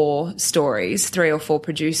 or 4 stories, 3 or 4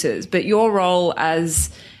 producers, but your role as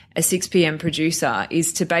a 6 p.m. producer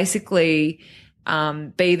is to basically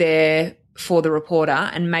be there for the reporter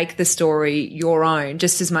and make the story your own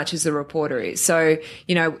just as much as the reporter is. So,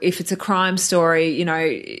 if it's a crime story,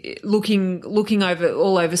 looking over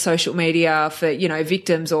all over social media for,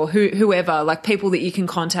 victims or whoever, like people that you can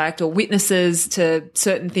contact or witnesses to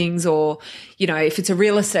certain things, or, if it's a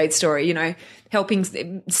real estate story, helping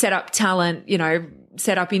set up talent,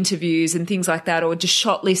 set up interviews and things like that, or just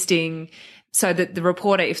shot listing so that the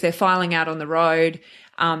reporter, if they're filing out on the road,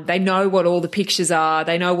 they know what all the pictures are,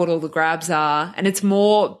 they know what all the grabs are, and it's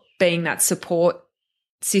more being that support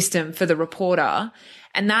system for the reporter.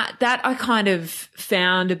 And that I kind of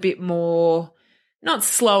found a bit more, not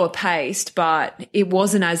slower paced, but it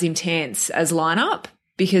wasn't as intense as lineup,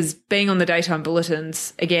 because being on the daytime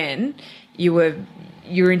bulletins, again, you were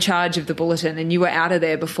in charge of the bulletin and you were out of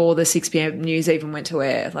there before the 6 p.m. news even went to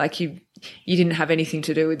air. Like you didn't have anything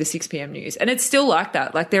to do with the 6 p.m. news. And it's still like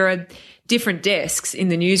that. Like there are different desks in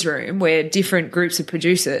the newsroom where different groups of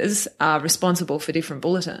producers are responsible for different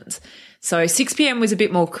bulletins. So 6 p.m. was a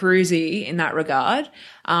bit more cruisy in that regard.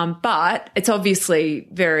 But it's obviously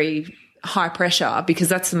very high pressure because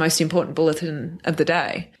that's the most important bulletin of the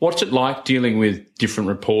day. What's it like dealing with different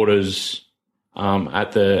reporters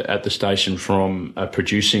at the station from a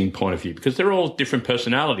producing point of view? Because they're all different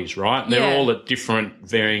personalities, right? And they're all at different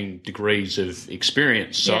varying degrees of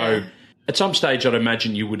experience. So at some stage I'd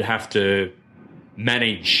imagine you would have to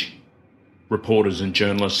manage reporters and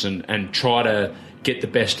journalists and try to get the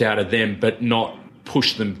best out of them but not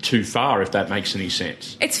push them too far, if that makes any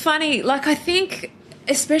sense. It's funny, like I think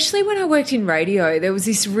especially when I worked in radio, there was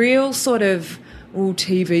this real sort of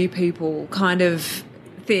TV people kind of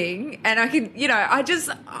thing, and I could, I'm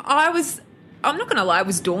not going to lie, it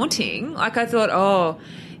was daunting. Like I thought, I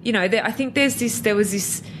think there was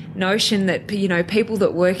this notion that, people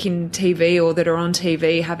that work in TV or that are on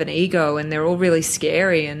TV have an ego and they're all really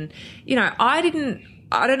scary. And,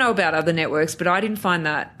 I don't know about other networks, but I didn't find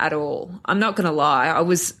that at all. I'm not going to lie. I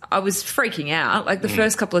was freaking out. Like the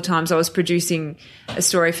first couple of times I was producing a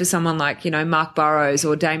story for someone like, Mark Burrows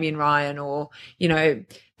or Damien Ryan or,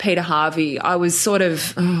 Peter Harvey, I was sort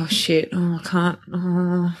of, I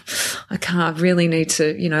can't really need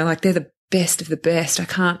to, they're the best of the best. I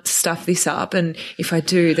can't stuff this up. And if I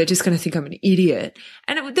do, they're just going to think I'm an idiot.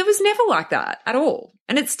 And there was never like that at all.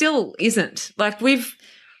 And it still isn't. Like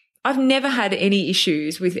I've never had any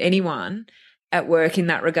issues with anyone at work in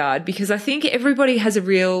that regard, because I think everybody has a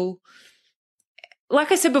real,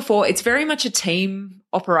 like I said before, it's very much a team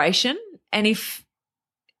operation. And if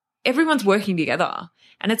everyone's working together,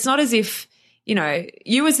 and it's not as if,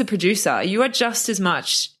 you as the producer, you are just as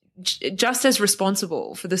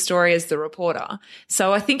responsible for the story as the reporter.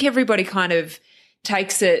 So I think everybody kind of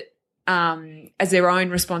takes it as their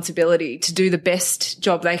own responsibility to do the best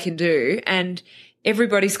job they can do, and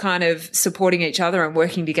everybody's kind of supporting each other and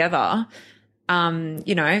working together.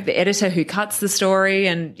 The editor who cuts the story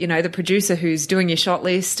and, the producer who's doing your shot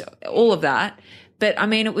list, all of that. But I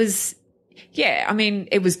mean, it was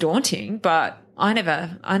daunting, but I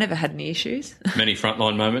never had any issues. Many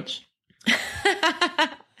frontline moments?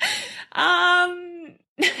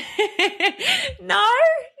 No,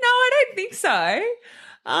 I don't think so.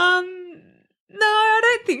 No, I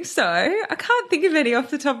don't think so. I can't think of any off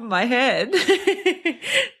the top of my head.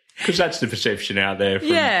 Because that's the perception out there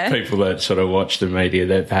from people that sort of watch the media,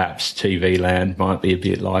 that perhaps TV land might be a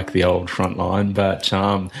bit like the old Frontline. But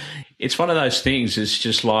it's one of those things, it's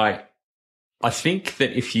just like, I think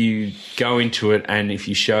that if you go into it and if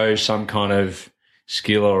you show some kind of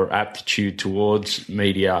skill or aptitude towards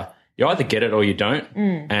media, you either get it or you don't,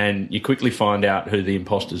 and you quickly find out who the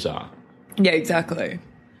imposters are. Yeah, exactly.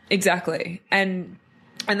 And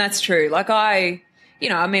that's true. Like I've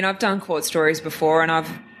done court stories before and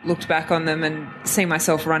I've looked back on them and seen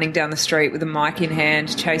myself running down the street with a mic in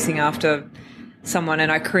hand, chasing after someone,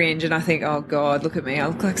 and I cringe and I think, oh God, look at me, I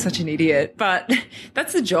look like such an idiot. But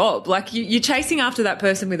that's the job. Like you're chasing after that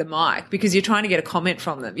person with a mic because you're trying to get a comment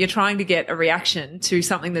from them. You're trying to get a reaction to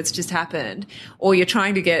something that's just happened, or you're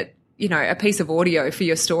trying to get, a piece of audio for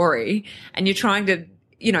your story, and you're trying to,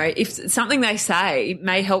 if something they say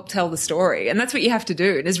may help tell the story, and that's what you have to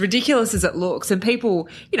do. And as ridiculous as it looks, and people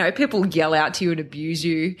yell out to you and abuse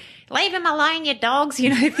you, leave them alone, you dogs,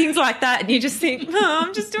 things like that. And you just think,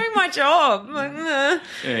 I'm just doing my job.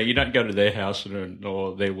 Yeah, you don't go to their house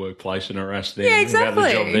or their workplace and harass them exactly. about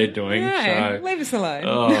the job they're doing. Yeah, so, leave us alone.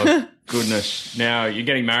 Oh, goodness. Now, you're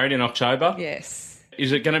getting married in October? Yes.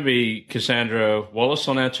 Is it going to be Cassandra Wallace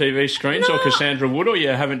on our TV screens or Cassandra Wood, or you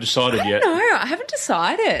haven't decided yet? No, I haven't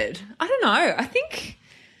decided. I don't know. I think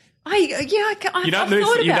You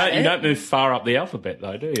don't move far up the alphabet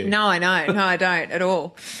though, do you? No, I know. No, I don't at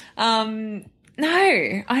all. No,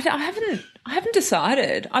 I haven't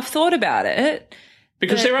decided. I've thought about it.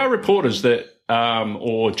 Because there are reporters that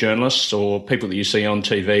or journalists or people that you see on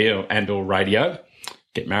TV or radio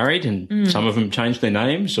get married, and some of them change their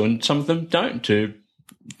names and some of them don't, to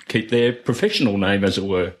keep their professional name, as it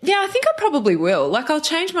were. Yeah, I think I probably will. Like, I'll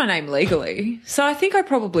change my name legally, so I think I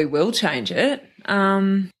probably will change it.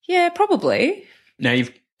 Yeah, probably. Now,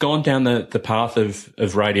 you've gone down the path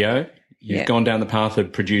of radio. You've gone down the path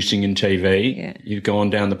of producing in TV. Yeah. You've gone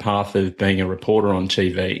down the path of being a reporter on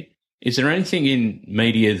TV. Is there anything in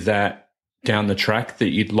media that down the track that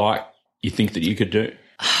you think that you could do?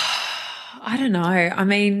 I don't know. I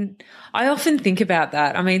mean, I often think about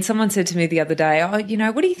that. I mean, someone said to me the other day,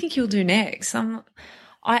 "Oh, what do you think you'll do next?"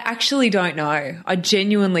 I actually don't know. I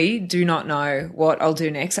genuinely do not know what I'll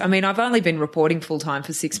do next. I mean, I've only been reporting full time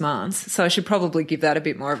for 6 months, so I should probably give that a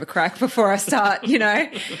bit more of a crack before I start, mapping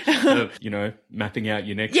out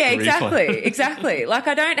your next Yeah, career plan. exactly. Like,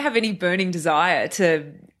 I don't have any burning desire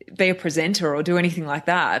to be a presenter or do anything like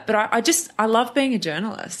that, but I love being a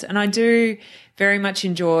journalist, and I do very much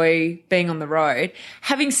enjoy being on the road.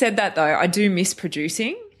 Having said that, though, I do miss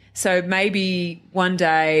producing, so maybe one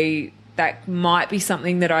day that might be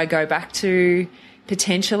something that I go back to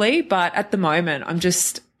potentially, but at the moment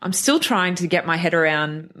I'm still trying to get my head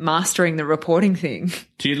around mastering the reporting thing.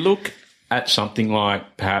 Do you look at something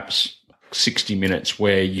like perhaps 60 Minutes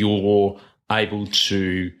where you're able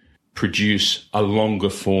to produce a longer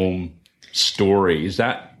form story? Is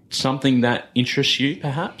that something that interests you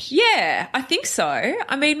perhaps? Yeah, I think so.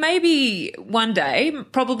 I mean, maybe one day,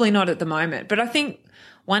 probably not at the moment, but I think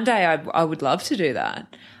one day I would love to do that.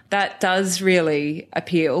 That does really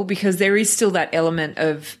appeal because there is still that element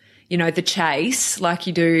of, the chase like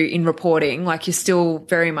you do in reporting. Like, you're still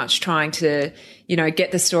very much trying to,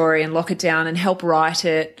 get the story and lock it down and help write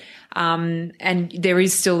it. And there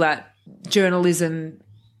is still that journalism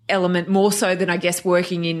element, more so than, I guess,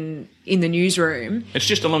 working in the newsroom. It's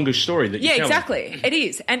just a longer story that you're telling. Exactly. It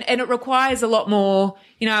is. And it requires a lot more,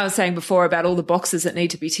 I was saying before about all the boxes that need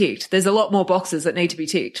to be ticked. There's a lot more boxes that need to be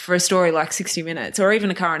ticked for a story like 60 Minutes or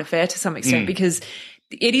even a current affair to some extent because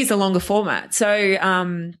it is a longer format. So,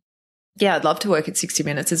 I'd love to work at 60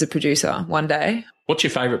 Minutes as a producer one day. What's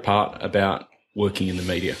your favourite part about working in the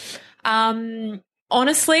media?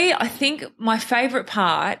 Honestly, I think my favourite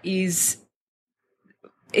part is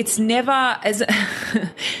it's never as I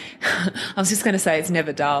was just going to say it's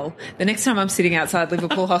never dull. The next time I'm sitting outside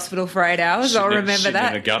Liverpool Hospital for 8 hours, I'll remember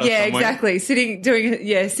that. In a gutter yeah, somewhere. Exactly.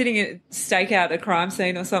 Sitting at stake out a crime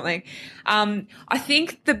scene or something. I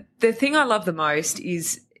think the thing I love the most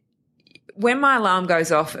is when my alarm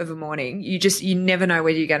goes off of a morning, you never know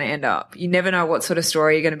where you're going to end up. You never know what sort of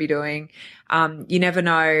story you're going to be doing. You never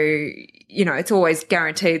know, it's always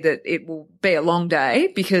guaranteed that it will be a long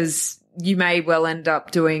day because you may well end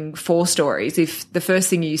up doing 4 stories. If the first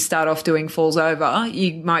thing you start off doing falls over,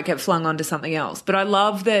 you might get flung onto something else. But I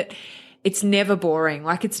love that it's never boring.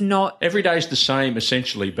 Like, it's not... Every day's the same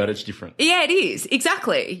essentially, but it's different. Yeah, it is.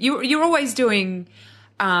 Exactly. You're always doing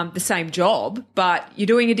the same job, but you're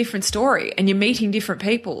doing a different story and you're meeting different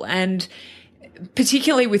people. And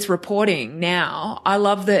particularly with reporting now, I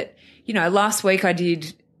love that, last week I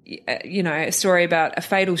did... a story about a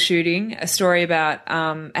fatal shooting, a story about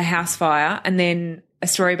a house fire, and then a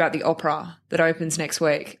story about the opera that opens next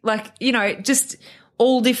week. Like, just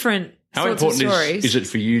all different sorts of stories. How important is it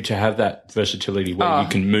for you to have that versatility where you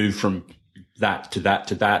can move from that to that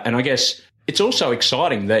to that? And I guess it's also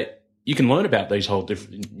exciting that you can learn about these whole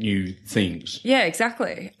different new things. Yeah,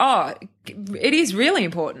 exactly. Oh, it is really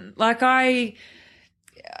important. Like,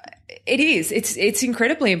 it is. It's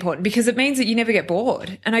incredibly important because it means that you never get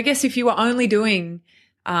bored. And I guess if you were only doing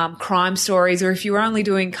crime stories or if you were only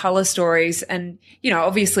doing colour stories and,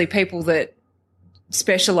 obviously people that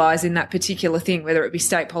specialise in that particular thing, whether it be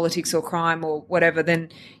state politics or crime or whatever, then,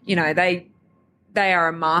 they are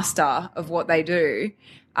a master of what they do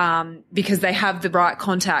because they have the right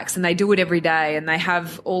contacts and they do it every day and they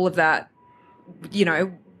have all of that,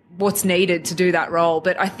 what's needed to do that role.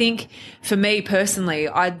 But I think for me personally,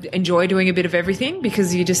 I enjoy doing a bit of everything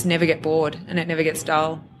because you just never get bored and it never gets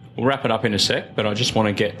dull. We'll wrap it up in a sec, but I just want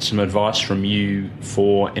to get some advice from you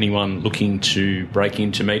for anyone looking to break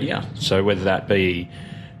into media. So whether that be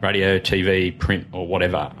radio, TV, print or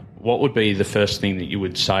whatever, what would be the first thing that you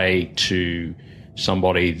would say to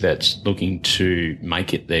somebody that's looking to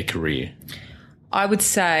make it their career? I would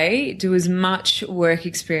say do as much work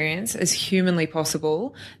experience as humanly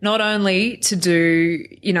possible, not only to do,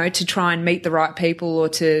 to try and meet the right people or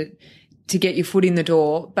to get your foot in the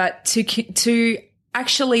door, but to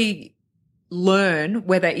actually learn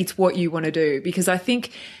whether it's what you want to do. Because I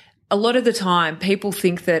think a lot of the time people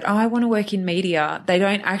think that, I want to work in media. They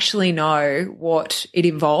don't actually know what it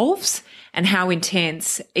involves and how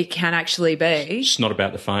intense it can actually be. It's not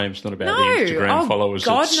about the fame. It's not about the Instagram followers.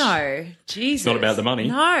 God, no. Jesus. It's not about the money.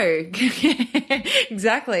 No.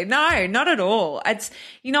 Exactly. No, not at all. It's,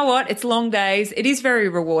 you know what? It's long days. It is very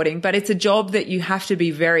rewarding, but it's a job that you have to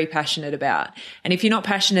be very passionate about. And if you're not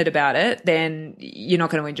passionate about it, then you're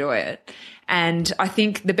not going to enjoy it. And I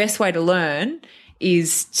think the best way to learn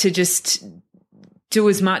is to just do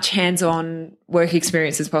as much hands-on work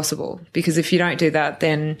experience as possible. Because if you don't do that,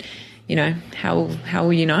 then, you know, how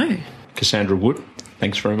will you know? Cassandra Wood,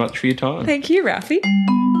 thanks very much for your time. Thank you, Ralphie.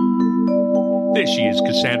 There she is,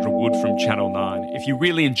 Cassandra Wood from Channel 9. If you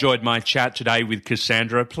really enjoyed my chat today with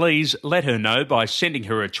Cassandra, please let her know by sending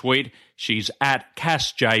her a tweet. She's at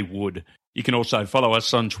CassJWood. You can also follow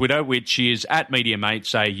us on Twitter, which is at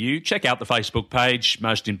MediaMatesAU. Check out the Facebook page.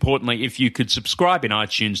 Most importantly, if you could subscribe in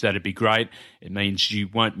iTunes, that'd be great. It means you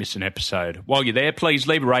won't miss an episode. While you're there, please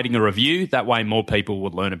leave a rating or review. That way more people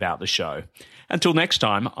will learn about the show. Until next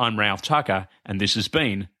time, I'm Ralph Tucker, and this has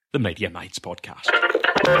been the Media Mates Podcast.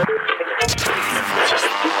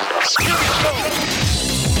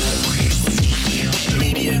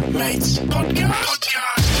 Media Mates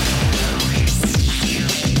Podcast.